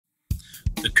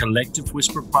the Collective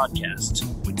Whisper podcast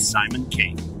with Simon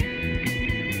King.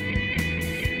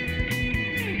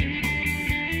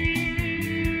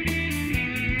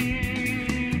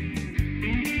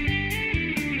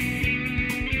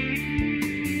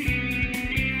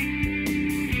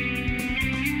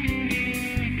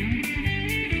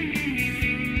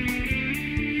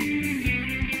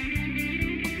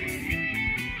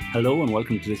 Hello and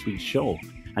welcome to this week's show.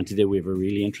 And today we have a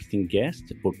really interesting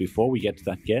guest. But before we get to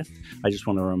that guest, I just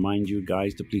want to remind you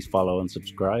guys to please follow and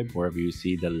subscribe wherever you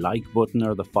see the like button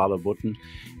or the follow button.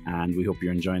 And we hope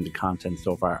you're enjoying the content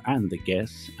so far and the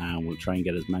guests. And we'll try and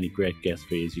get as many great guests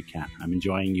for you as you can. I'm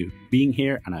enjoying you being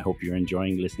here and I hope you're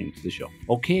enjoying listening to the show.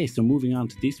 Okay, so moving on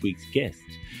to this week's guest.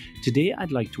 Today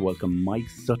I'd like to welcome Mike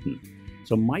Sutton.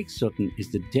 So Mike Sutton is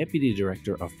the Deputy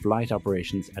Director of Flight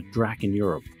Operations at Draken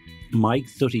Europe. Mike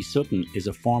Sooty Sutton is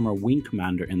a former wing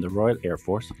commander in the Royal Air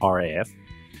Force, RAF.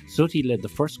 Sooty led the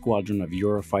first squadron of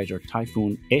Eurofighter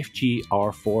Typhoon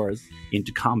FGR4s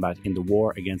into combat in the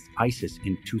war against ISIS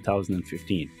in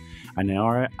 2015.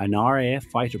 An RAF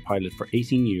fighter pilot for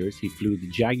 18 years, he flew the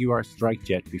Jaguar strike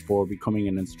jet before becoming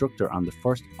an instructor on the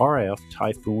first RAF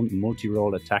Typhoon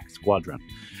multi-role attack squadron.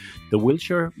 The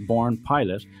Wiltshire-born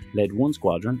pilot led one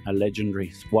squadron, a legendary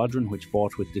squadron which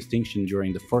fought with distinction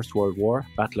during the First World War,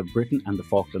 Battle of Britain and the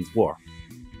Falklands War.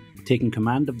 Taking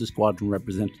command of the squadron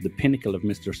represented the pinnacle of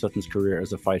Mr Sutton's career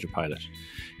as a fighter pilot.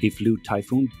 He flew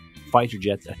Typhoon fighter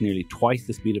jets at nearly twice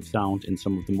the speed of sound in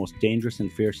some of the most dangerous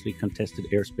and fiercely contested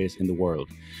airspace in the world.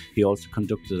 He also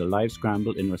conducted a live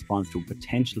scramble in response to a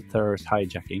potential terrorist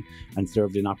hijacking and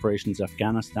served in operations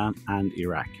Afghanistan and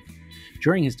Iraq.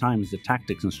 During his time as a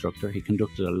tactics instructor, he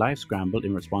conducted a live scramble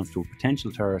in response to a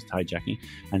potential terrorist hijacking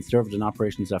and served in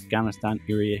operations Afghanistan,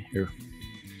 Iraq.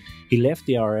 He left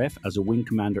the RAF as a wing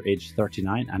commander aged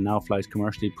 39 and now flies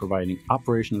commercially, providing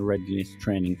operational readiness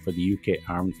training for the UK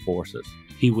Armed Forces.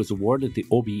 He was awarded the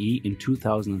OBE in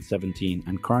 2017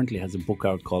 and currently has a book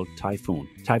out called Typhoon.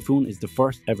 Typhoon is the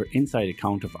first ever inside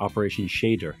account of Operation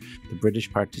Shader, the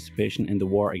British participation in the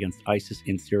war against ISIS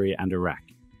in Syria and Iraq.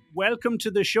 Welcome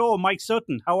to the show, Mike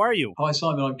Sutton. How are you? Hi,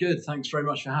 Simon. I'm good. Thanks very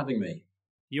much for having me.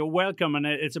 You're welcome, and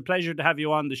it's a pleasure to have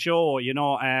you on the show. You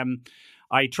know,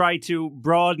 I try to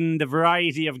broaden the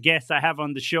variety of guests I have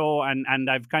on the show, and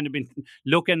I've kind of been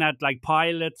looking at like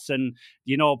pilots and,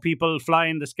 you know, people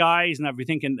flying the skies, and I've been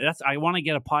thinking, I want to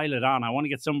get a pilot on. I want to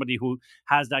get somebody who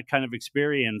has that kind of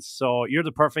experience. So you're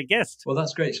the perfect guest. Well,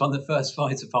 that's great. So I'm the first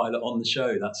fighter pilot on the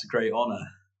show. That's a great honour.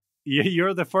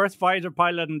 You're the first fighter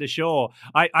pilot in the show.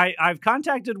 I've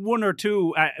contacted one or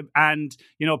two, and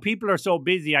you know, people are so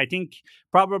busy. I think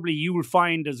probably you will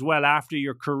find as well after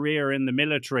your career in the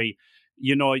military,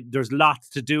 you know, there's lots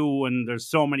to do and there's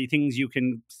so many things you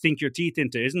can sink your teeth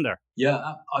into, isn't there?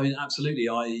 Yeah, I mean, absolutely.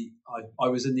 I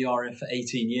was in the RAF for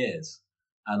 18 years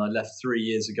and I left 3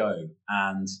 years ago,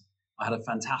 and I had a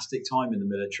fantastic time in the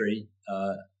military.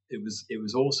 It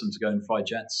was awesome to go and fly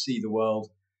jets, see the world,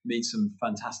 meet some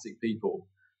fantastic people.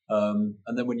 And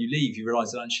then when you leave, you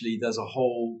realize that actually there's a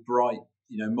whole bright,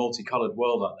 you know, multicolored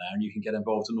world out there and you can get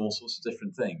involved in all sorts of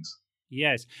different things.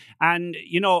 Yes. And,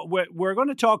 you know, we're going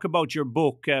to talk about your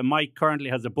book. Mike currently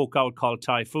has a book out called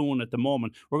Typhoon at the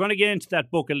moment. We're going to get into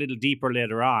that book a little deeper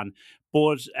later on.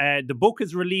 But the book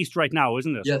is released right now,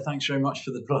 isn't it? Yeah, thanks very much for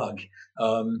the plug.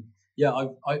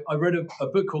 I read a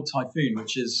book called Typhoon,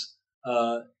 which is...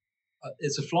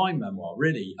 it's a flying memoir,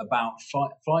 really, about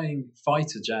flying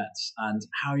fighter jets and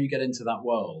how you get into that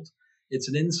world. It's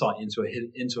an insight into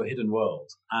a hidden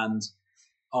world. And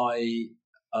I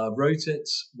wrote it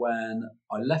when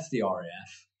I left the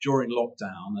RAF during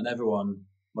lockdown, and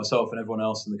myself and everyone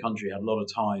else in the country had a lot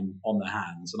of time on their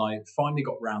hands. And I finally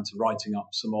got round to writing up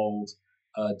some old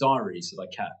diaries that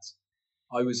I kept.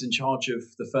 I was in charge of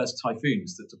the first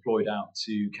Typhoons that deployed out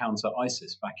to counter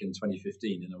ISIS back in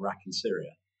 2015 in Iraq and Syria.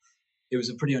 It was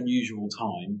a pretty unusual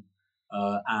time,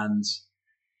 and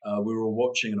we were all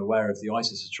watching and aware of the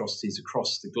ISIS atrocities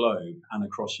across the globe and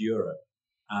across Europe.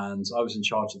 And I was in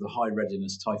charge of the High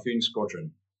Readiness Typhoon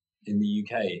Squadron in the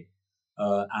UK,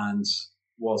 and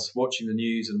whilst watching the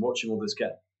news and watching all this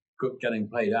getting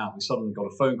played out, we suddenly got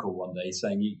a phone call one day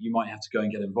saying, you might have to go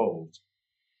and get involved.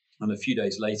 And a few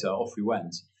days later, off we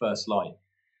went, first light.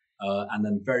 And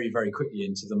then very, very quickly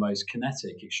into the most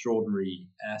kinetic, extraordinary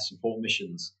air support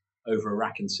missions over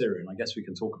Iraq and Syria, and I guess we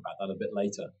can talk about that a bit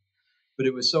later. But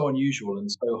it was so unusual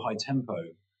and so high tempo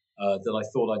that I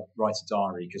thought I'd write a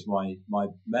diary, because my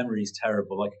memory is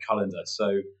terrible, like a calendar.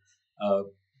 So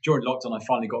during lockdown, I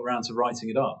finally got around to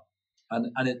writing it up,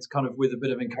 and it's kind of with a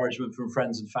bit of encouragement from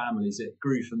friends and families, it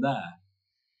grew from there.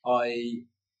 I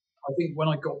think when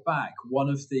I got back, one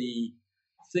of the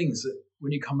things that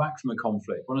when you come back from a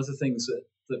conflict, one of the things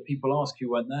that people ask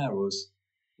who weren't there was,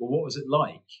 well, what was it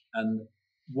like? And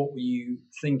what were you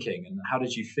thinking? And how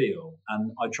did you feel?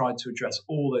 And I tried to address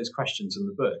all those questions in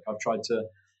the book. I've tried to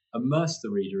immerse the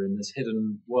reader in this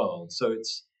hidden world. So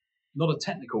it's not a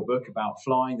technical book about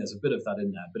flying. There's a bit of that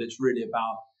in there, but it's really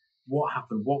about what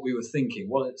happened, what we were thinking,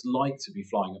 what it's like to be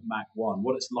flying at Mach 1,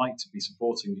 what it's like to be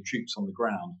supporting the troops on the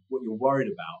ground, what you're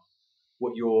worried about,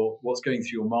 what's going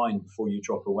through your mind before you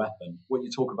drop a weapon, what you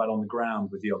talk about on the ground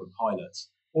with the other pilots,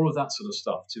 all of that sort of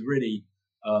stuff, to really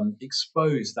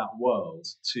expose that world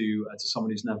to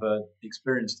someone who's never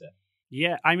experienced it.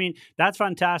 Yeah, I mean, that's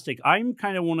fantastic. I'm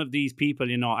kind of one of these people,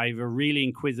 you know, I have a really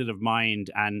inquisitive mind,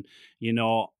 and, you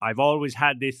know, I've always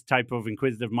had this type of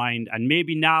inquisitive mind, and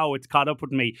maybe now it's caught up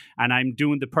with me and I'm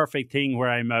doing the perfect thing where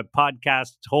I'm a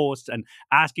podcast host and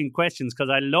asking questions, because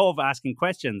I love asking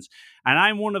questions. And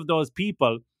I'm one of those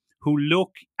people who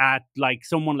look at like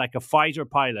someone like a fighter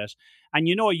pilot, and,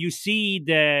 you know, you see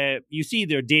their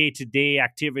day-to-day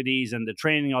activities and the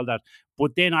training, all that.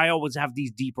 But then I always have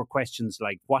these deeper questions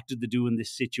like, what did they do in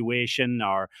this situation?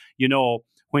 Or, you know,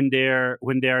 when they're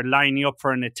lining up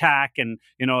for an attack and,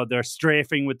 you know, they're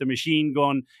strafing with the machine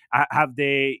gun, have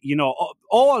they, you know,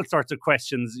 all sorts of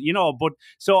questions, you know. But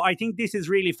so I think this is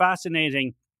really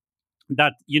fascinating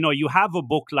that, you know, you have a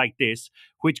book like this,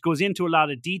 which goes into a lot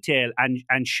of detail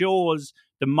and shows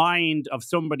the mind of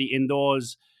somebody in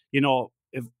those, you know,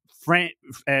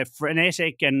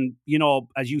 frenetic and, you know,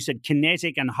 as you said,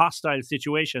 kinetic and hostile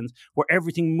situations where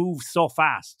everything moves so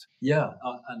fast. Yeah,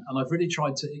 and I've really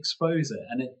tried to expose it.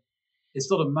 And it's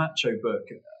not a macho book.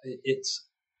 It's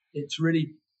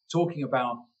really talking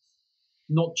about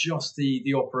not just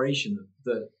the operation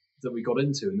that we got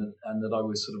into and that I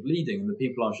was sort of leading and the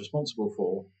people I was responsible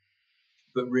for,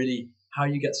 but really how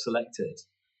you get selected,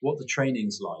 what the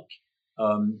training's like,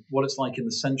 what it's like in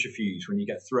the centrifuge when you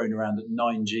get thrown around at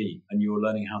 9G and you're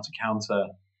learning how to counter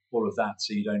all of that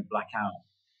so you don't black out.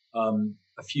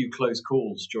 A few close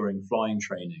calls during flying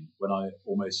training when I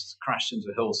almost crashed into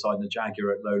a hillside in a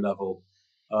Jaguar at low level,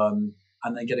 and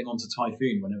then getting onto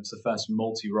Typhoon when it was the first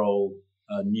multi-role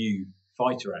new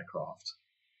fighter aircraft.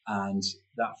 And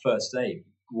that first day,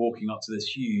 walking up to this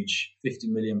huge 50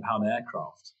 million pound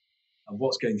aircraft, and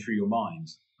what's going through your mind.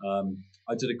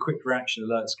 I did a quick reaction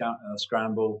alert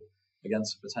scramble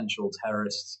against a potential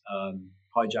terrorist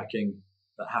hijacking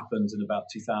that happened in about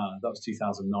 2000. That was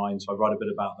 2009. So I write a bit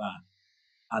about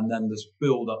that. And then this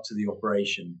build up to the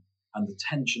operation and the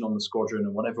tension on the squadron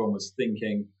and what everyone was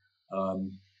thinking.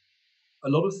 A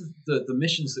lot of the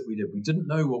missions that we did, we didn't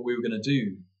know what we were going to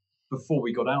do before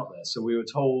we got out there. So we were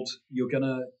told, you're going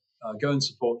to go and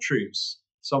support troops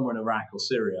somewhere in Iraq or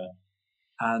Syria.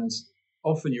 And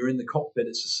often you're in the cockpit.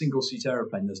 It's a single-seat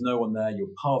aeroplane. There's no one there. You're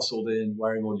parceled in,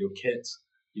 wearing all your kit.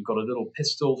 You've got a little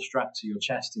pistol strapped to your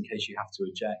chest in case you have to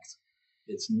eject.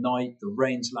 It's night. The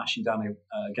rain's lashing down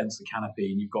against the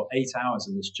canopy, and you've got 8 hours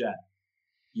in this jet.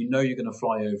 You know you're going to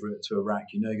fly over it to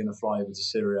Iraq. You know you're going to fly over to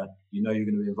Syria. You know you're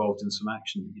going to be involved in some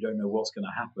action. You don't know what's going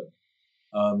to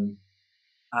happen.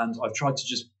 And I've tried to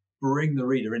just bring the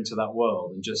reader into that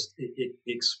world and just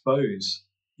expose,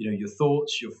 you know, your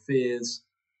thoughts, your fears,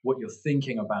 what you're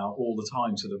thinking about all the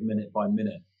time, sort of minute by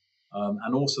minute,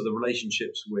 and also the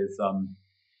relationships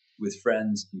with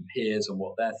friends and peers and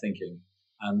what they're thinking,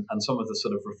 and some of the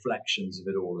sort of reflections of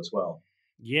it all as well.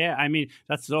 Yeah, I mean,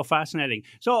 that's so fascinating.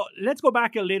 So let's go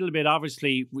back a little bit.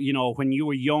 Obviously, you know, when you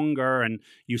were younger and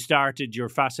you started your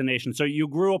fascination. So you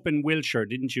grew up in Wiltshire,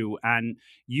 didn't you? And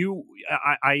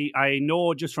I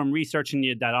know just from researching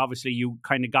you that obviously you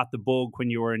kind of got the bug when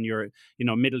you were in your, you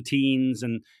know, middle teens,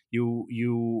 and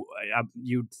you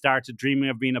started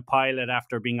dreaming of being a pilot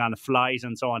after being on a flight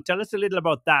and so on. Tell us a little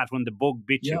about that when the bug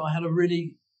bit you. Yeah, I had a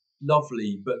really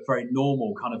lovely but very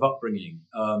normal kind of upbringing.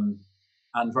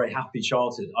 And very happy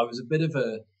childhood. I was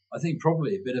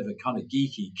probably a bit of a kind of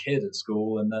geeky kid at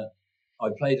school, and that I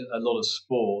played a lot of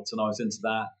sports and I was into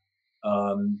that.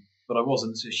 But I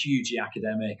wasn't hugely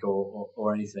academic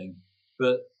or anything.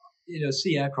 But, you know,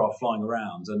 see aircraft flying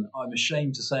around, and I'm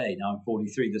ashamed to say, now I'm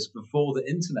 43, this before the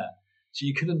internet. So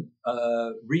you couldn't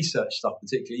research stuff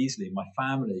particularly easily. My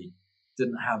family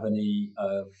didn't have any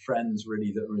friends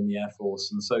really that were in the Air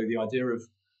Force. And so the idea of,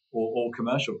 or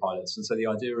commercial pilots. And so the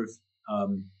idea of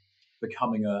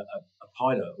becoming a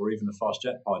pilot or even a fast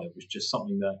jet pilot was just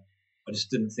something that I just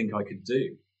didn't think I could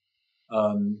do.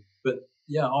 But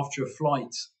yeah, after a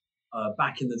flight,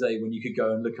 back in the day when you could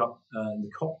go and look up in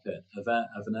the cockpit of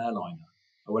an airliner,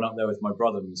 I went up there with my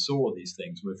brother and saw all these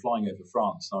things. We were flying over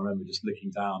France, and I remember just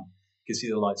looking down. I could see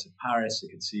the lights of Paris.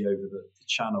 I could see over the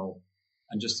channel,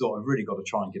 and just thought, I've really got to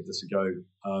try and give this a go.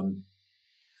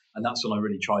 And that's when I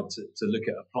really tried to look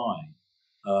at applying.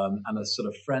 And a sort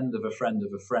of friend of a friend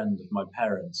of a friend of my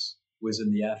parents was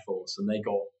in the Air Force, and they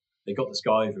got this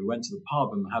guy over. We went to the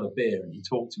pub and had a beer, and he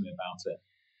talked to me about it.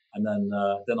 And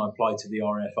then I applied to the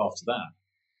RAF after that,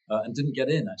 and didn't get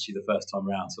in actually the first time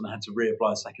around. So I had to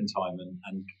reapply a second time,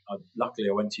 and luckily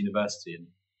I went to university and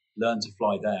learned to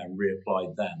fly there and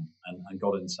reapplied then, and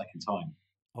got in the second time.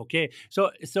 Okay,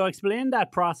 so explain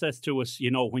that process to us.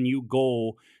 When you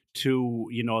go to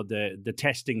the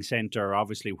testing center,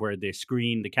 obviously where they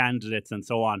screen the candidates and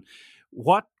so on,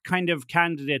 what kind of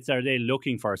candidates are they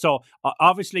looking for? So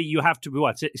obviously you have to be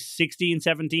 16,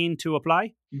 17 to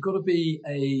apply? You've got to be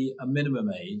a minimum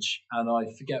age, and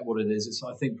I forget what it is. It's,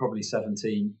 I think, probably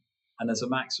 17, and there's a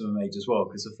maximum age as well,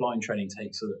 because the flying training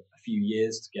takes a few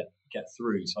years to get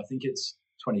through. So I think it's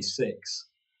 26.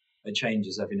 It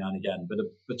changes every now and again, but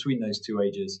between those two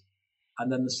ages. And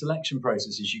then the selection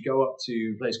process is you go up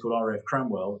to a place called RAF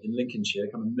Cranwell in Lincolnshire,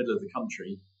 kind of middle of the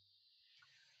country.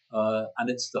 And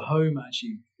it's the home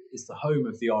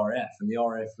of the RAF, and the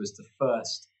RAF was the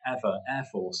first ever air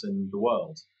force in the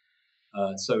world.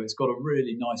 So it's got a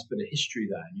really nice bit of history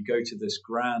there. You go to this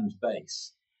grand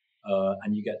base,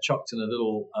 and you get chucked in a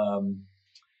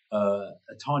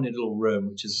tiny little room,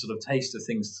 which is a sort of taste of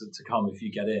things to come if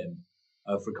you get in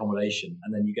for accommodation.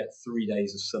 And then you get 3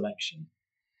 days of selection.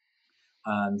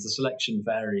 And the selection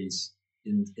varies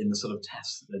in the sort of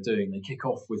tests that they're doing. They kick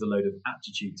off with a load of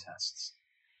aptitude tests.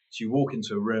 So you walk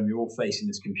into a room, you're all facing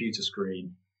this computer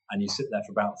screen, and you sit there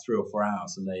for about 3 or 4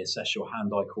 hours, and they assess your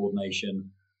hand-eye coordination.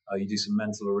 You do some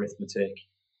mental arithmetic.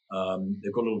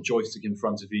 They've got a little joystick in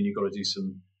front of you, and you've got to do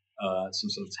some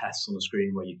sort of tests on the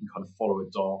screen where you can kind of follow a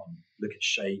dot and look at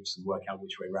shapes and work out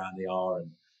which way around they are,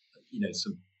 and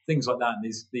some things like that. And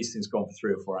these things go on for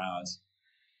 3 or 4 hours.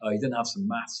 You then have some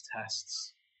maths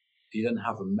tests. You then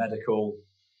have a medical.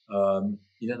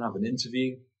 You then have an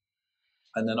interview.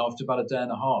 And then after about a day and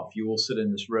a half, you all sit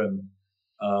in this room,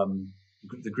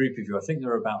 the group of you, I think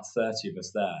there are about 30 of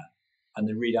us there, and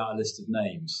they read out a list of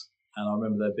names. And I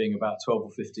remember there being about 12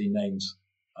 or 15 names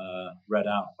read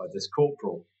out by this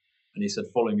corporal. And he said,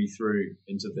 follow me through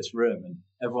into this room. And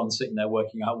everyone's sitting there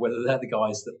working out whether they're the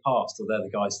guys that passed or they're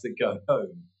the guys that go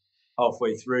home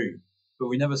halfway through. But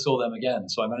we never saw them again.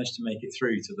 So I managed to make it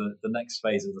through to the next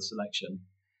phase of the selection,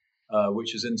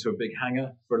 which was into a big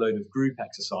hangar for a load of group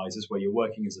exercises where you're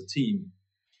working as a team,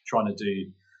 trying to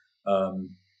do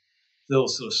little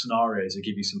sort of scenarios that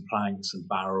give you some planks and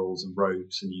barrels and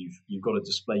ropes, and you've got to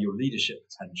display your leadership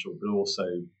potential, but also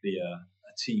be a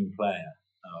team player.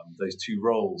 Those two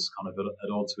roles kind of at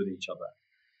odds with each other,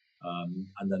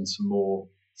 and then some more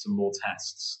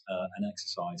tests and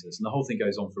exercises, and the whole thing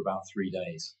goes on for about 3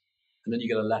 days, and then you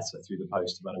get a letter through the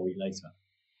post about a week later.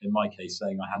 In my case,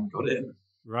 saying I hadn't got in.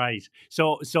 Right.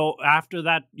 So after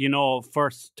that,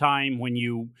 first time when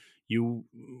you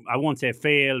I won't say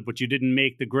failed, but you didn't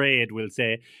make the grade, we'll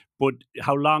say. But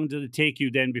how long did it take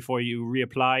you then before you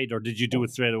reapplied, or did you do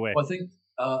it straight away? Well, I think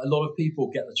a lot of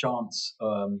people get the chance,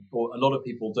 or a lot of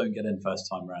people don't get in first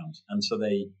time round, and so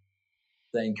they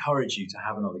encourage you to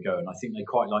have another go. And I think they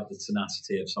quite like the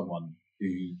tenacity of someone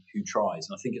who tries.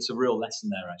 And I think it's a real lesson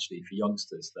there actually for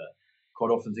youngsters that quite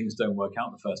often things don't work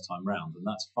out the first time round, and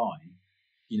that's fine.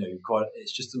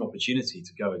 It's just an opportunity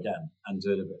to go again and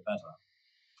do it a bit better.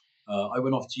 I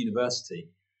went off to university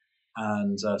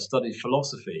and studied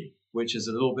philosophy, which is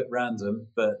a little bit random,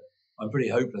 but I'm pretty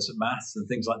hopeless at maths and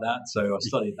things like that. So I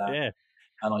studied that. Yeah.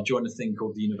 And I joined a thing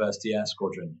called the University Air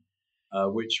Squadron,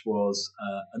 which was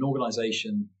an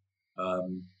organization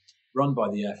run by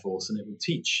the Air Force, and it would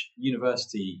teach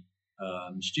university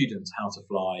students how to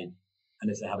fly, and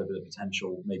if they had a bit of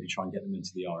potential, maybe try and get them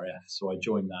into the RAF. So I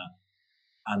joined that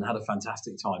and had a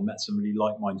fantastic time, met some really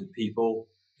like-minded people.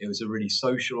 It was a really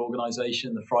social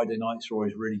organization. The Friday nights were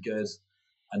always really good.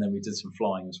 And then we did some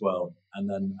flying as well. And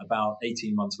then about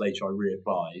 18 months later, I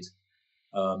reapplied.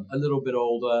 A little bit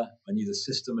older. I knew the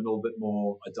system a little bit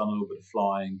more. I'd done a little bit of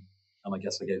flying. And I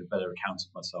guess I gave a better account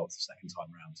of myself the second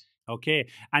time round. Okay.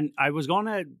 And I was going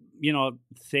to,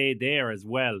 say there as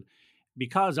well,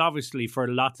 because obviously for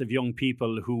lots of young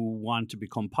people who want to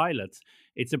become pilots,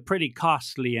 it's a pretty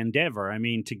costly endeavor. I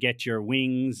mean, to get your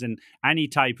wings and any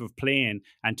type of plane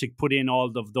and to put in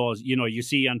all of those, you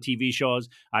see on TV shows,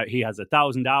 he has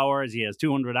 1,000 hours, he has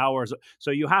 200 hours.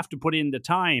 So you have to put in the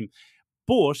time.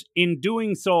 But in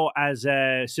doing so as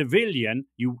a civilian,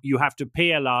 you have to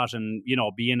pay a lot and,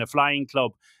 be in a flying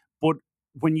club. But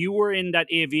when you were in that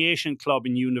aviation club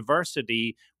in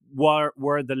university,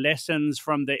 were the lessons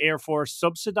from the Air Force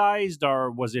subsidized,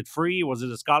 or was it free? Was it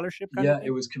a scholarship? Yeah,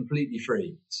 it was completely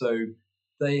free. So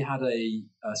they had a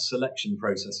selection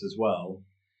process as well.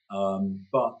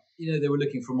 But they were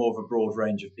looking for more of a broad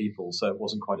range of people, so it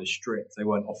wasn't quite as strict. They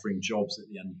weren't offering jobs at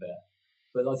the end of it.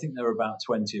 But I think there were about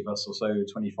 20 of us or so,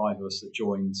 25 of us that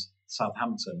joined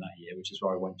Southampton that year, which is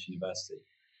where I went to university.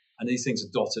 And these things are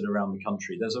dotted around the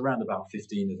country. There's around about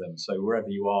 15 of them. So wherever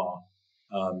you are,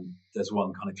 there's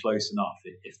one kind of close enough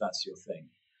if that's your thing.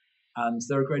 And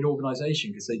they're a great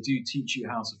organisation because they do teach you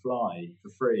how to fly for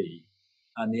free.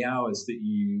 And the hours that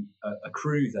you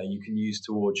accrue there, you can use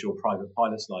towards your private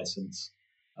pilot's license.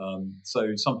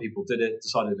 So some people did it,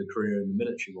 decided a career in the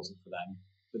military wasn't for them,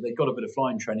 but they got a bit of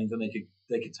flying training, then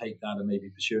they could take that and maybe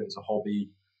pursue it as a hobby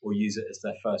or use it as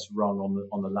their first rung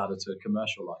on the ladder to a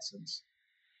commercial license.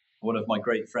 One of my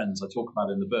great friends I talk about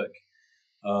in the book,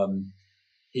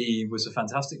 he was a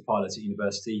fantastic pilot at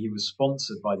university. He was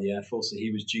sponsored by the Air Force, so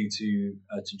he was due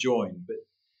to join.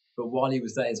 But while he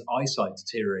was there, his eyesight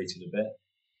deteriorated a bit,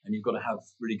 and you've got to have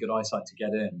really good eyesight to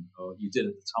get in, or you did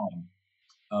at the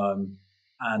time.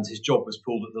 And his job was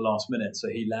pulled at the last minute, so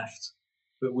he left.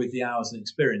 But with the hours and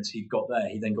experience he'd got there,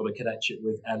 he then got a cadetship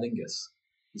with Aer Lingus.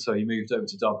 And so he moved over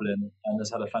to Dublin and has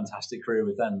had a fantastic career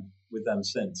with them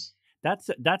since.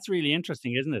 That's really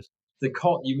interesting, isn't it?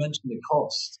 You mentioned the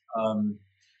cost.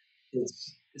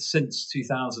 It's since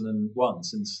 2001,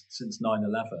 since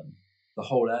 9/11, the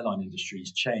whole airline industry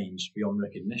has changed beyond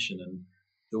recognition. And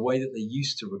the way that they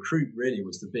used to recruit really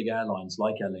was the big airlines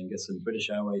like Aer Lingus and British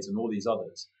Airways and all these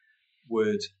others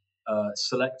would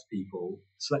select the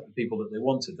people that they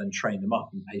wanted, then train them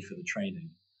up and pay for the training.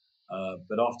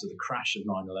 But after the crash of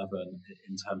 9/11,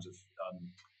 in terms of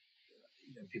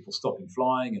people stopping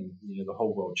flying and the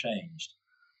whole world changed,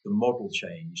 the model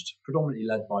changed, predominantly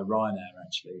led by Ryanair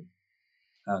actually,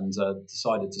 and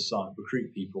decided to start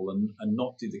recruit people and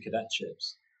not do the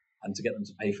cadetships and to get them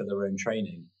to pay for their own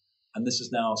training. And this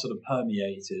is now sort of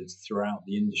permeated throughout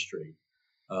the industry.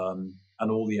 And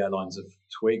all the airlines have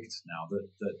twigged now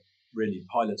that really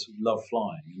pilots love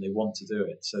flying and they want to do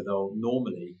it. So they'll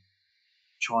normally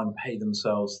try and pay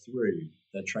themselves through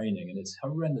their training. And it's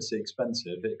horrendously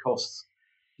expensive. It costs,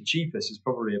 the cheapest is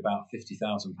probably about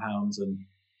 £50,000. And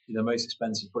the most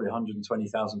expensive is probably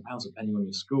 £120,000 depending on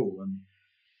your school. And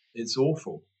it's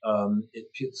awful. It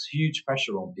puts huge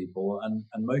pressure on people, and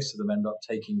most of them end up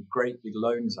taking great big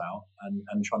loans out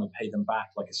and trying to pay them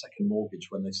back like a second mortgage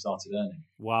when they started earning.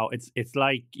 Wow, it's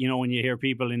like when you hear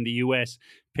people in the US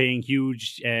paying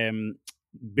huge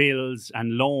bills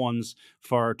and loans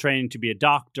for training to be a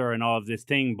doctor and all of this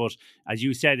thing, but as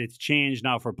you said, it's changed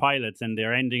now for pilots, and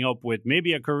they're ending up with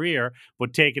maybe a career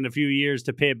but taking a few years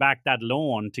to pay back that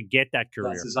loan to get that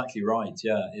career. That's exactly right.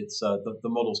 Yeah, it's the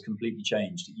model's completely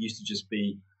changed. It used to just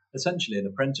be essentially an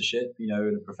apprenticeship. In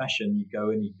a profession, you'd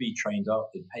go in, you'd be trained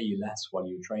up, they'd pay you less while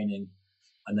you were training,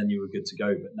 and then you were good to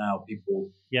go. But now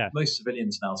most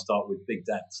civilians now start with big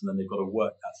debts, and then they've got to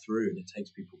work that through, and it takes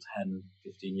people 10,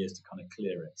 15 years to kind of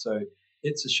clear it. So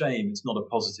it's a shame. It's not a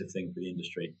positive thing for the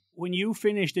industry. When you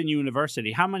finished in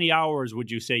university, how many hours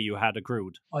would you say you had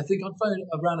accrued? I think I'd found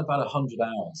around about 100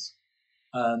 hours.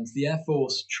 And the Air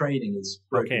Force training is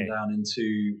broken down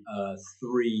into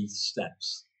 3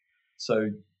 steps. So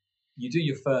you do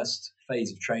your first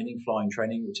phase of training, flying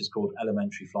training, which is called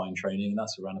elementary flying training, and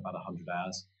that's around about 100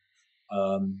 hours.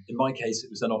 In my case, it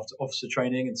was then off to officer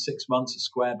training and 6 months of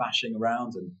square bashing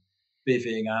around and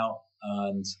bivvying out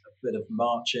and a bit of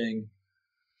marching,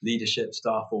 leadership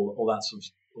stuff, all that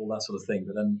sort of thing.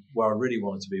 But then where I really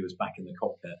wanted to be was back in the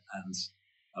cockpit,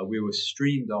 and we were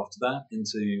streamed after that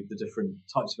into the different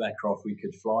types of aircraft we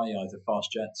could fly, either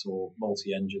fast jets or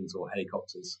multi-engines or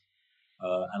helicopters.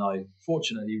 And I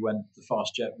fortunately went the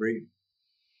fast jet route,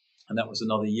 and that was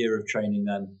another year of training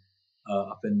then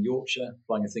up in Yorkshire,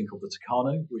 flying a thing called the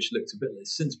Tucano, which looked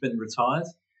it's since been retired,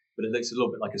 but it looks a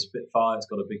little bit like a Spitfire. It's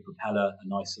got a big propeller, a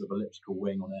nice sort of elliptical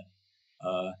wing on it.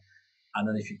 And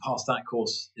then if you pass that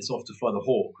course, it's off to fly the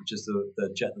Hawk, which is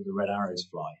the jet that the Red Arrows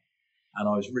fly. And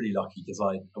I was really lucky because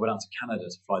I went out to Canada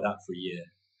to fly that for a year.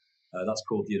 That's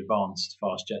called the Advanced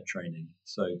Fast Jet Training.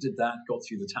 So did that, got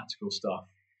through the tactical stuff,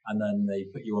 and then they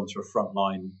put you onto a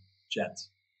frontline jet.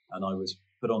 And I was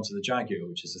put onto the Jaguar,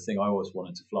 which is the thing I always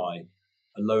wanted to fly,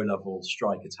 a low-level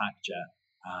strike attack jet.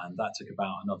 And that took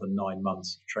about another 9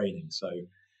 months of training. So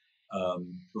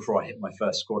before I hit my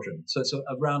first squadron. So it's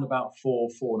around about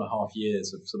 4.5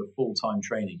 years of sort of full-time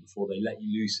training before they let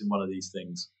you loose in one of these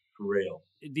things for real.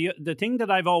 The thing that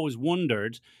I've always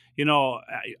wondered,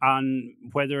 on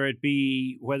whether it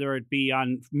be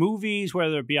on movies,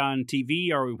 whether it be on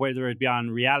TV, or whether it be on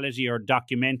reality or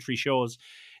documentary shows,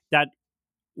 that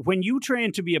when you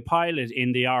train to be a pilot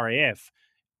in the RAF,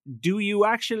 do you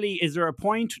actually, is there a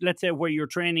point, let's say, where you're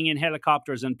training in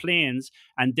helicopters and planes,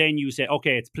 and then you say,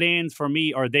 okay, it's planes for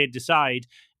me, or they decide,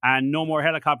 and no more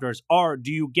helicopters? Or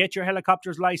do you get your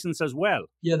helicopter's license as well?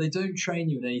 Yeah, they don't train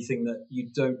you in anything that you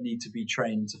don't need to be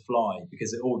trained to fly,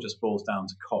 because it all just boils down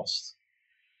to cost.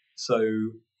 So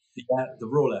the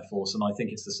Royal Air Force, and I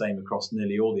think it's the same across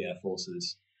nearly all the air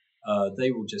forces,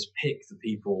 they will just pick the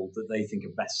people that they think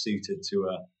are best suited to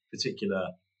a particular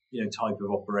type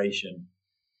of operation,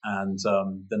 and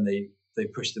then they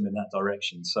push them in that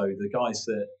direction. So the guys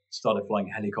that started flying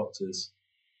helicopters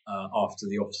after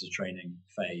the officer training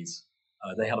phase,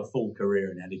 they had a full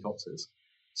career in helicopters.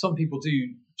 Some people do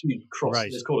cross.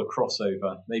 Right. It's called a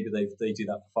crossover. Maybe they do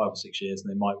that for 5 or 6 years,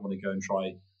 and they might want to go and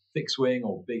try fixed wing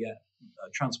or big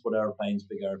transport aeroplanes,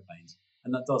 big aeroplanes,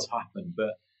 and that does happen.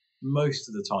 But most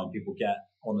of the time, people get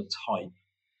on a type,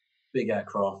 big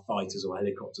aircraft, fighters or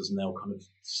helicopters, and they'll kind of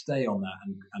stay on that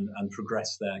and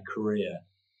progress their career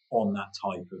on that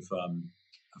type of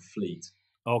fleet.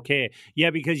 Okay. Yeah,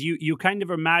 because you kind of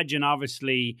imagine,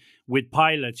 obviously, with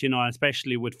pilots,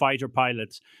 especially with fighter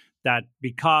pilots, that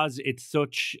because it's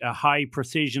such a high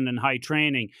precision and high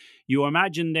training, you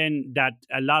imagine then that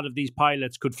a lot of these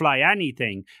pilots could fly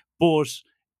anything. But,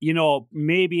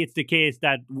 maybe it's the case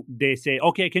that they say,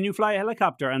 okay, can you fly a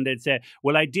helicopter? And they'd say,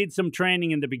 well, I did some training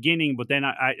in the beginning, but then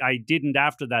I didn't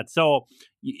after that. So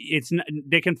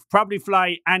they can probably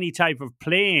fly any type of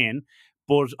plane.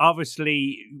 But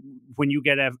obviously, when you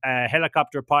get a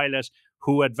helicopter pilot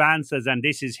who advances and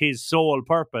this is his sole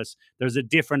purpose, there's a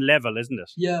different level, isn't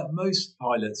it? Yeah, most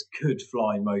pilots could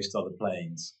fly most other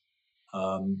planes.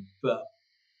 But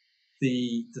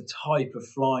the type of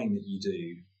flying that you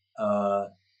do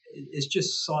is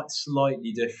just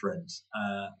slightly different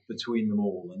between them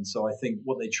all. And so I think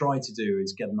what they try to do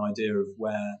is get an idea of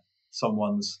where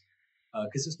someone's,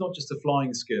 because it's not just a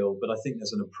flying skill, but I think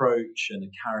there's an approach and a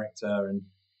character, and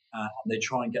they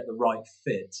try and get the right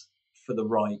fit for the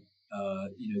right,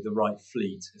 the right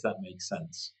fleet, if that makes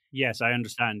sense. Yes, I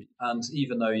understand. And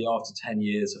even though after 10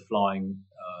 years of flying,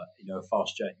 a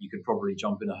fast jet, you could probably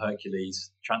jump in a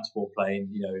Hercules transport plane,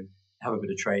 have a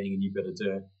bit of training and you better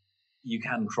do it. You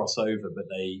can cross over, but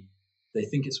they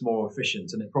think it's more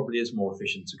efficient, and it probably is more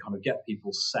efficient to kind of get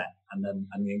people set and then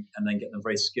get them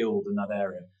very skilled in that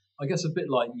area. I guess a bit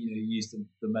like, you use the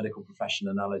medical profession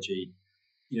analogy,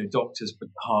 doctors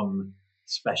become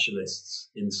specialists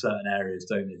in certain areas,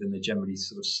 don't they? Then they generally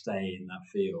sort of stay in that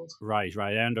field. Right.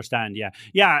 I understand.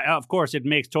 Yeah. Of course, it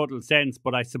makes total sense.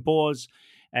 But I suppose,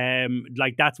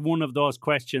 that's one of those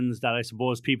questions that I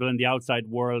suppose people in the outside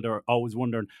world are always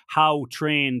wondering: how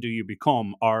trained do you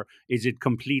become, or is it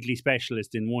completely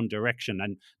specialist in one direction?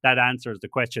 And that answers the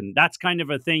question. That's kind of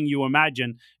a thing you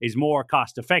imagine is more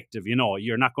cost effective.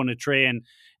 You're not going to train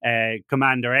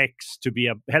Commander X to be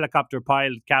a helicopter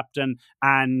pilot captain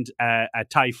and a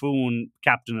Typhoon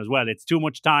captain as well. It's too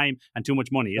much time and too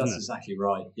much money, isn't it? That's exactly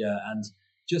right. Yeah, and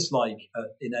just like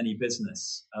in any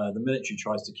business, the military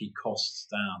tries to keep costs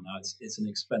down. Now, it's an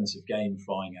expensive game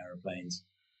flying aeroplanes,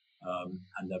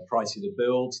 and they're pricey to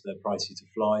build, they're pricey to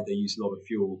fly, they use a lot of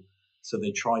fuel. So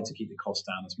they try to keep the cost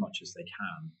down as much as they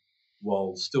can,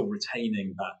 while still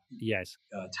retaining that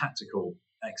tactical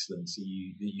excellence that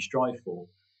you strive for.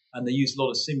 And they use a lot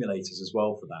of simulators as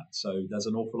well for that. So there's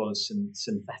an awful lot of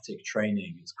synthetic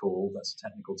training, it's called. That's a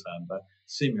technical term, but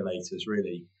simulators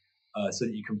really, so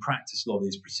that you can practice a lot of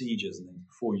these procedures and then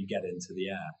before you get into the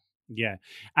air. Yeah.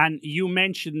 And you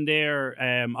mentioned there,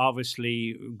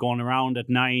 obviously, going around at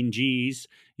 9Gs,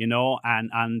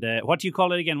 and what do you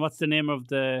call it again? What's the name of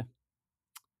the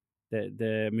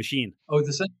machine? Oh,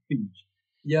 the centrifuge.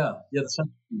 Yeah, the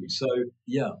centrifuge.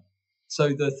 So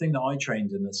the thing that I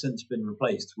trained in that's since been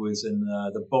replaced was in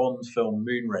the Bond film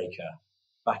Moonraker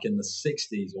back in the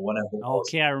 60s or whenever it was.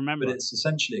 Okay, I remember. But it's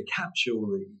essentially a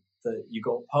capsule that you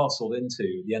got parceled into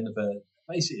at the end of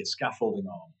basically a scaffolding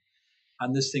arm.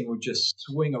 And this thing would just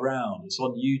swing around. It's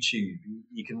on YouTube.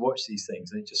 You can watch these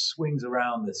things, and it just swings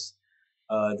around this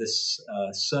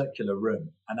circular room.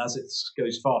 And as it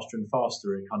goes faster and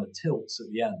faster, it kind of tilts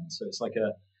at the end. So it's like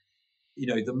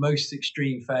the most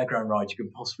extreme fairground ride you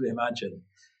can possibly imagine.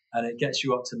 And it gets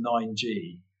you up to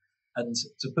 9G. And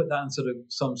to put that in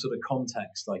some sort of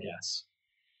context, I guess,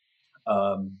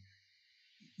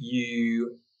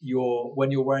 when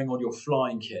you're wearing all your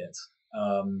flying kit,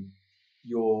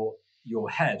 your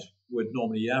head would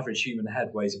normally, the average human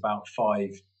head weighs about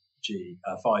 5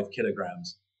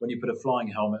 kilograms. When you put a flying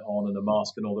helmet on and a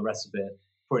mask and all the rest of it,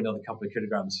 probably another couple of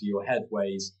kilograms. So your head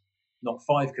weighs not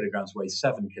 5 kilograms, weighs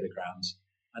 7 kilograms.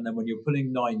 And then when you're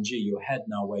putting 9G, your head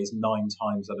now weighs 9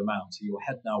 times that amount. So your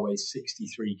head now weighs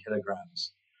 63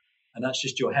 kilograms. and that's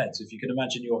just your head. So if you can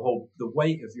imagine the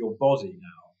weight of your body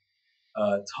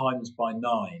now times by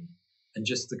 9, and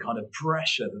just the kind of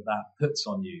pressure that puts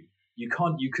on you. You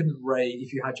couldn't raise,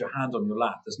 if you had your hand on your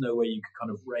lap, there's no way you could kind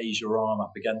of raise your arm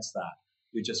up against that.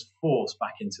 You're just forced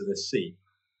back into this seat.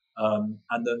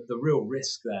 And the real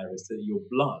risk there is that your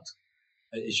blood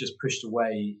is just pushed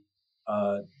away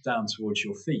down towards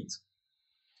your feet.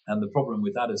 And the problem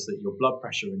with that is that your blood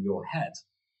pressure in your head,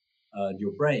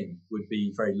 your brain, would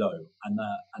be very low.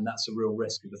 And that's a real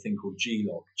risk of a thing called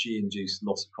G-LOC, G-induced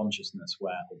loss of consciousness, or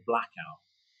blackout,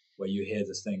 where you hear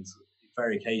these things.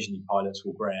 Very occasionally pilots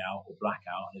will grey out or black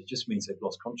out, and it just means they've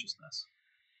lost consciousness.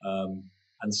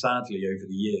 And sadly, over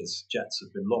the years, jets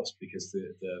have been lost because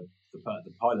the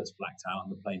pilots blacked out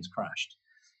and the planes crashed.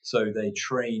 So they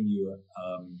train you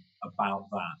about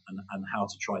that and how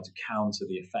to try to counter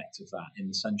the effect of that in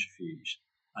the centrifuge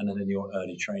and then in your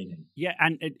early training. Yeah,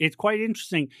 and it's quite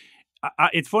interesting.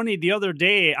 It's funny, the other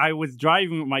day I was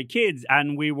driving with my kids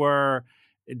and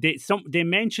they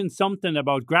mentioned something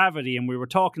about gravity, and we were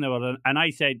talking about it, and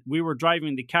I said, we were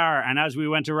driving the car, and as we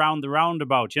went around the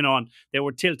roundabout, and they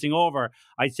were tilting over,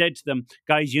 I said to them,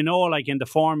 guys, like in the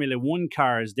Formula 1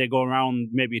 cars, they go around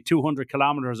maybe 200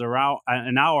 kilometers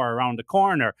an hour around the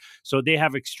corner, so they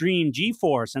have extreme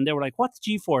G-force. And they were like, what's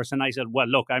G-force? And I said, well,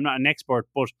 look, I'm not an expert,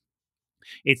 but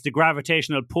it's the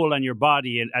gravitational pull on your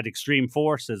body at extreme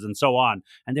forces and so on.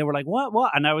 And they were like,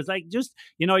 what? And I was like, just,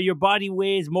 your body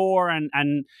weighs more.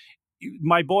 And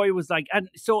my boy was like, and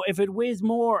so if it weighs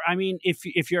more, I mean,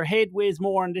 if your head weighs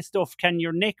more and this stuff, can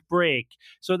your neck break?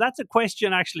 So that's a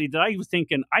question actually that I was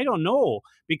thinking, I don't know,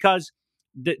 because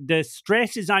the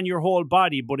stress is on your whole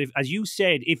body. But if, as you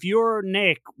said, if your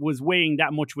neck was weighing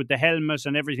that much with the helmet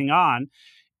and everything on,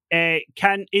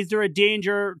 is there a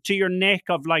danger to your neck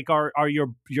of like, or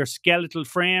your skeletal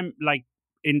frame, like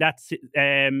in that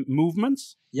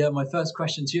movements? Yeah, my first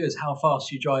question to you is, how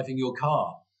fast are you driving your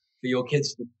car for your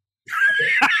kids to...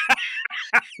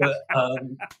 But,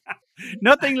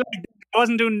 nothing like that. I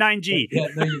wasn't doing 9G. Yeah,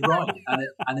 no, you're right,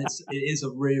 and it is a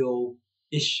real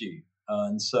issue,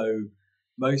 and so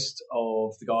most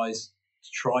of the guys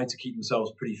try to keep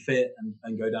themselves pretty fit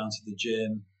and go down to the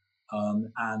gym,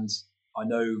 and I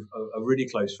know a really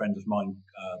close friend of mine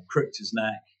crooked his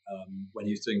neck when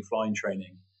he was doing flying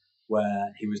training,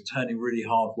 where he was turning really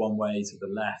hard one way to the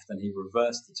left, and he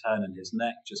reversed the turn, and his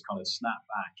neck just kind of snapped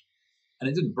back. And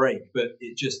it didn't break, but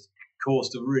it just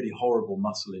caused a really horrible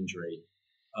muscle injury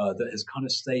that has kind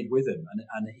of stayed with him.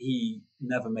 And he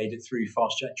never made it through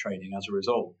fast jet training as a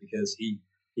result, because he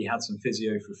had some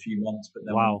physio for a few months, but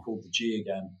then when he pulled the G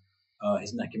again,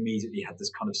 his neck immediately had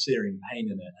this kind of searing pain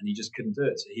in it, and he just couldn't do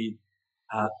it. So he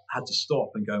had to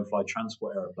stop and go and fly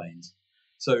transport aeroplanes.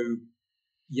 So,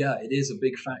 yeah, it is a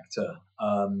big factor.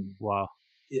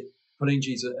 Pulling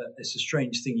G's, it's a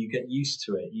strange thing. You get used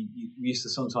to it. You used to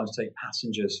sometimes take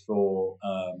passengers for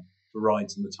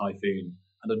rides in the Typhoon,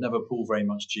 and I'd never pull very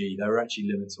much G. There were actually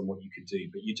limits on what you could do,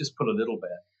 but you just pull a little bit,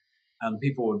 and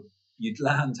you'd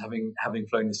land having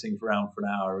flown this thing around for an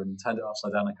hour and turned it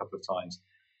upside down a couple of times,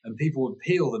 and people would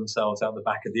peel themselves out the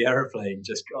back of the aeroplane,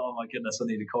 just go, oh my goodness, I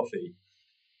need a coffee.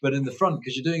 But in the front,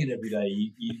 because you're doing it every day,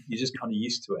 you're just kind of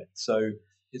used to it. So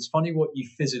it's funny what you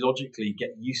physiologically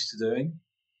get used to doing.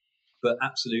 But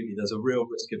absolutely, there's a real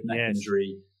risk of neck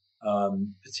injury,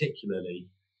 particularly.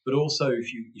 But also,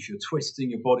 if you're twisting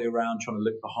your body around, trying to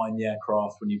look behind the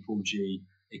aircraft when you pull G,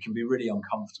 it can be really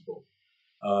uncomfortable.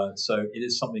 So it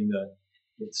is something that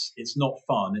it's not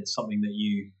fun. It's something that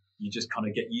you just kind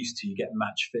of get used to, you get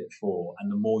match fit for.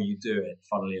 And the more you do it,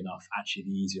 funnily enough, actually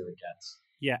the easier it gets.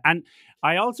 Yeah, and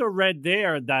I also read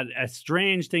there that a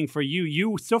strange thing for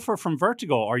you suffer from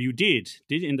vertigo, or you did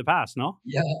in the past, no?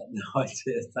 Yeah, no, I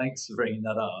did. Thanks for bringing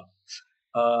that up.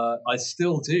 I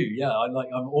still do. Yeah, I'm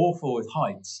awful with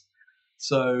heights.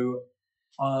 So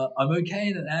I'm okay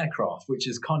in an aircraft, which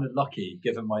is kind of lucky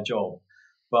given my job.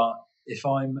 But if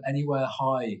I'm anywhere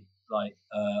high, like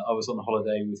I was on a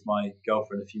holiday with my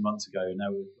girlfriend a few months ago, and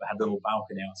we had a little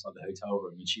balcony outside the hotel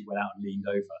room, and she went out and leaned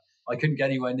over. I couldn't get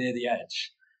anywhere near the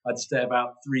edge. I'd stay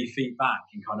about 3 feet back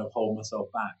and kind of hold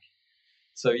myself back.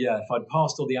 So yeah, if I'd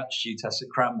passed all the aptitude tests at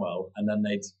Cranwell and then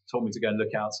they'd told me to go and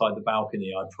look outside the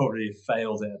balcony, I'd probably have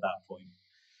failed it at that point.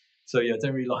 So yeah, I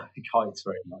don't really like heights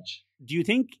very much. Do you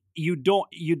think you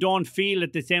don't feel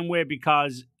it the same way,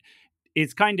 because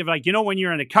it's kind of like, when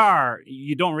you're in a car,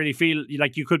 you don't really feel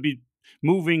like you could be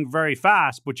moving very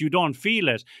fast, but you don't feel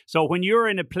it. So when you're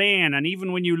in a plane, and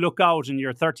even when you look out and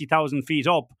you're 30,000 feet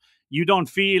up, you don't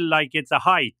feel like it's a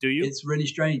height, do you? It's really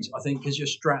strange. I think because you're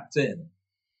strapped in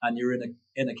and you're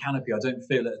in a canopy, I don't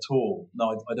feel it at all.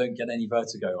 No, I don't get any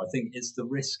vertigo. I think it's the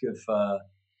risk of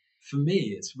for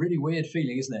me, it's a really weird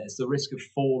feeling, isn't it? It's the risk of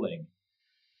falling.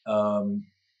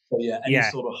 So yeah, any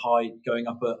sort of height, going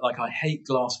up like I hate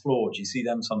glass floors. You see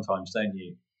them sometimes, don't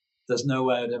you? There's no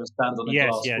way I'd ever stand on a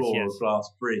glass floor or a glass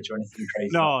bridge or anything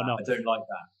crazy like that. I don't like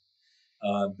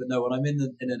that. But no, when I'm in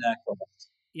an aircraft.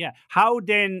 Yeah. How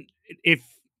then,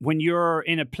 when you're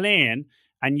in a plane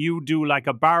and you do like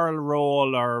a barrel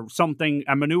roll or something,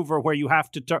 a maneuver where you have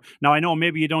to turn. Now, I know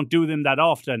maybe you don't do them that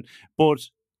often, but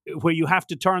where you have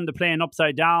to turn the plane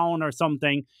upside down or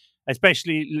something,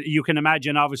 especially you can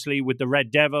imagine, obviously, with the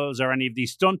Red Devils or any of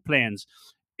these stunt planes.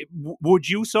 Would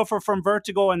you suffer from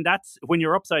vertigo, and that's when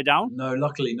you're upside down? No,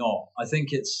 luckily not. I think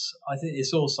it's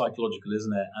all psychological,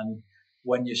 isn't it? And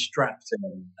when you're strapped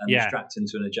in and strapped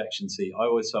into an ejection seat, I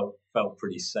always felt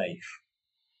pretty safe.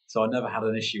 So I never had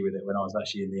an issue with it when I was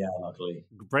actually in the air, luckily.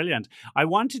 Brilliant. I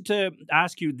wanted to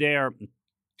ask you there,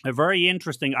 a very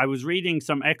interesting, I was reading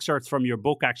some excerpts from your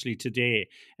book actually today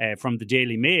from the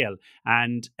Daily Mail.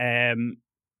 And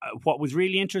what was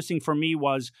really interesting for me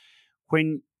was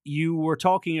when you were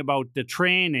talking about the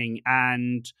training,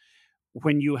 and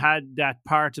when you had that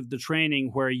part of the training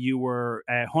where you were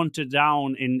hunted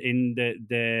down in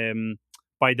the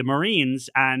by the Marines,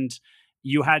 and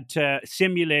you had to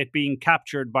simulate being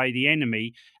captured by the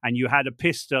enemy, and you had a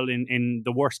pistol in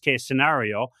the worst case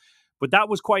scenario. But that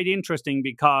was quite interesting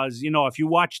because, if you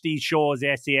watch these shows,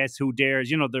 SAS, Who Dares,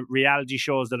 the reality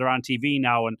shows that are on TV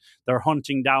now, and they're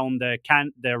hunting down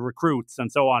the recruits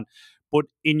and so on. But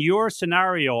in your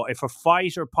scenario, if a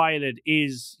fighter pilot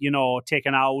is,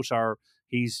 taken out, or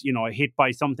he's, hit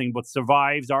by something but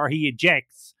survives, or he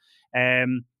ejects,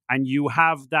 and you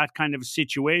have that kind of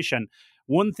situation,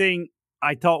 one thing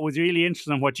I thought was really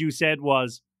interesting what you said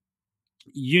was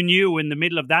you knew in the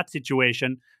middle of that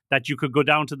situation that you could go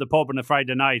down to the pub on a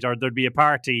Friday night, or there'd be a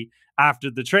party after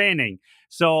the training.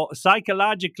 So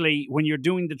psychologically, when you're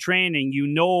doing the training, you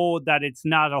know that it's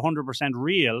not 100%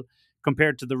 real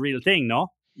compared to the real thing, no?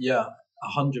 Yeah,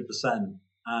 100%.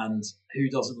 And who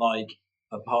doesn't like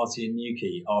a party in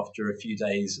Newquay after a few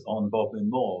days on Bodmin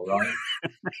Moor, right?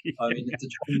 I mean, the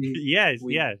training,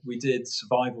 we did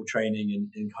survival training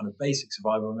in kind of basic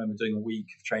survival. I remember doing a week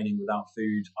of training without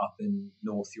food up in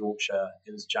North Yorkshire.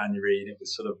 It was January and it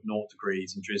was sort of 0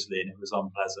 degrees and drizzly and it was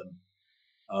unpleasant.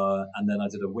 And then I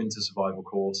did a winter survival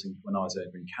course when I was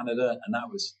over in Canada, and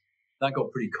that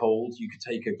got pretty cold. You could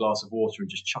take a glass of water and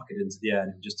just chuck it into the air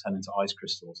and it would just turn into ice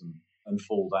crystals and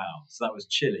fall down. So that was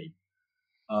chilly.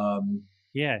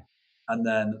 And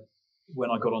then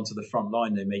when I got onto the front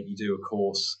line, they make you do a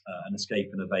course, an escape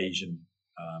and evasion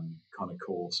kind of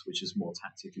course, which is more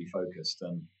tactically focused.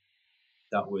 And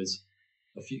that was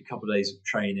a couple of days of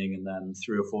training, and then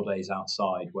 3 or 4 days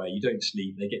outside where you don't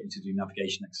sleep. They get you to do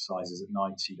navigation exercises at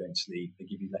night, so you don't sleep. They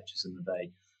give you lectures in the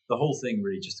day. The whole thing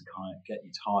really just to kind of get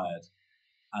you tired.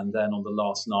 And then on the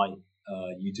last night,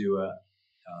 you do a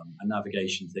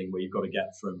navigation thing where you've got to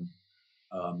get from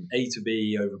A to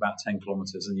B over about 10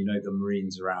 kilometers, and the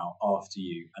Marines are out after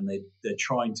you, and they're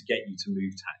trying to get you to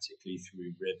move tactically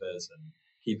through rivers and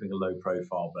keeping a low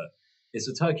profile. But it's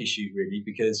a turkey shoot, really,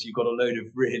 because you've got a load of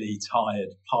really tired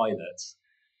pilots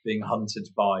being hunted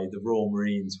by the Royal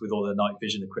Marines with all their night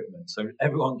vision equipment. So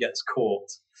everyone gets caught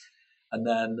and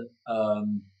then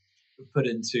put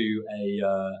into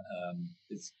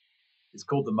it's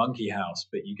called the monkey house,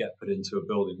 but you get put into a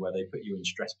building where they put you in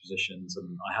stress positions.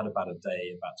 And I had about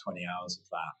 20 hours of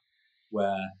that,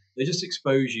 where they just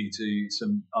expose you to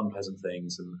some unpleasant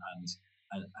things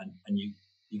and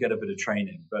you get a bit of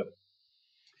training. But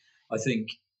I think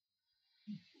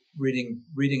reading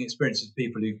experiences of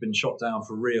people who've been shot down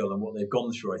for real and what they've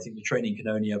gone through, I think the training can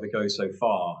only ever go so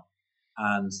far.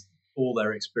 And all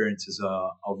their experiences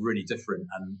are really different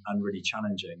and really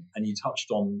challenging. And you touched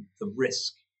on the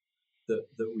risk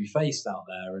that we faced out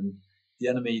there, and the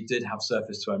enemy did have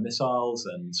surface-to-air missiles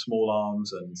and small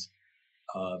arms, and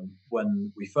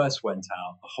when we first went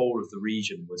out, the whole of the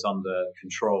region was under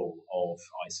control of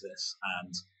ISIS,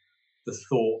 and the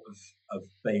thought of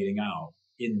bailing out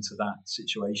into that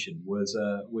situation was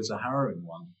a harrowing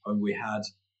one. And we had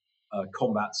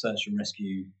combat search and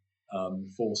rescue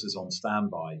forces on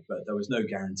standby, but there was no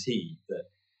guarantee that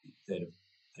they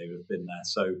would have been there.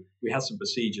 So we had some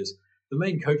procedures. The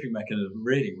main coping mechanism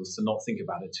really was to not think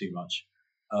about it too much,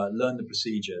 learn the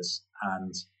procedures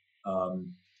and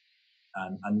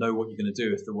know what you're going to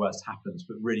do if the worst happens,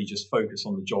 but really just focus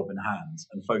on the job in hand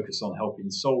and focus on helping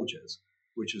soldiers,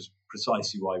 which was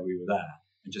precisely why we were there.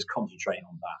 and just concentrate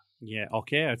on that. Yeah,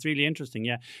 okay, that's really interesting.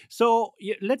 Yeah, so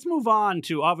let's move on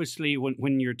to, obviously,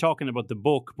 when you're talking about the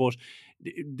book, but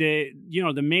the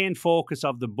main focus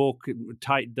of the book,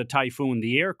 the Typhoon,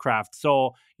 the aircraft.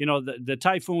 So the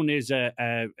Typhoon is a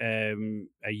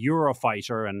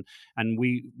Eurofighter, and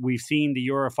we've seen the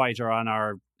Eurofighter on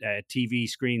our TV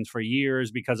screens for years,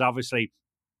 because obviously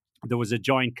there was a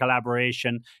joint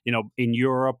collaboration, in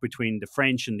Europe between the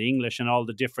French and the English and all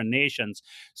the different nations.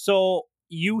 So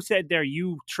you said there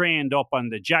you trained up on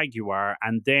the Jaguar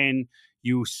and then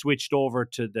you switched over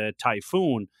to the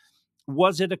Typhoon.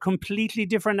 Was it a completely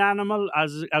different animal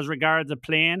as regards the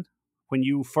plane when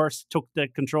you first took the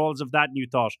controls of that and you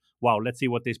thought, wow, let's see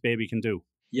what this baby can do?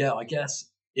 Yeah, I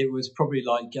guess it was probably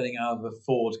like getting out of a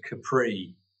Ford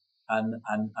Capri and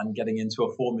getting into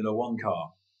a Formula One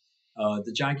car.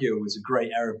 The Jaguar was a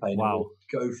great aeroplane. Wow.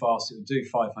 It would go fast. It would do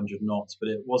 500 knots, but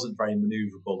it wasn't very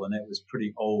maneuverable, and it was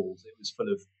pretty old. It was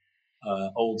full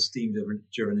of old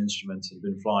steam-driven instruments that had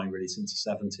been flying really since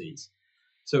the 70s.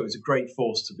 So it was a great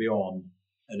force to be on.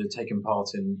 It had taken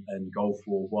part in Gulf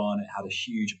War One. It had a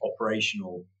huge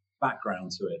operational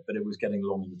background to it, but it was getting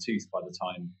long in the tooth by the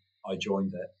time I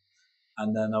joined it.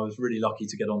 And then I was really lucky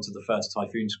to get onto the first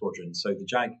Typhoon squadron. So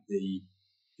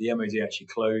the MOD actually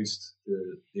closed,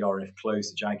 the RAF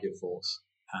closed the Jaguar force,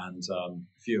 and a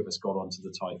few of us got onto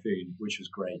the Typhoon, which was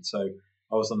great. So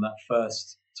I was on that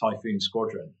first Typhoon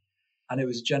squadron, and it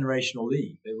was a generational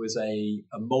leap. It was a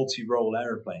multi-role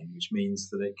aeroplane, which means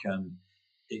that it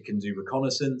can do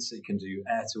reconnaissance, it can do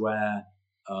air-to-air,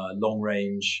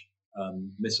 long-range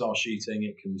missile shooting,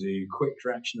 it can do quick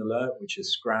direction alert, which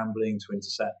is scrambling to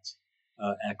intercept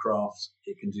aircraft.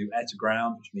 It can do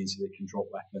air-to-ground, which means that it can drop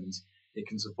weapons. It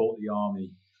can support the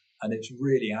army, and it's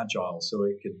really agile, so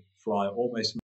it could fly almost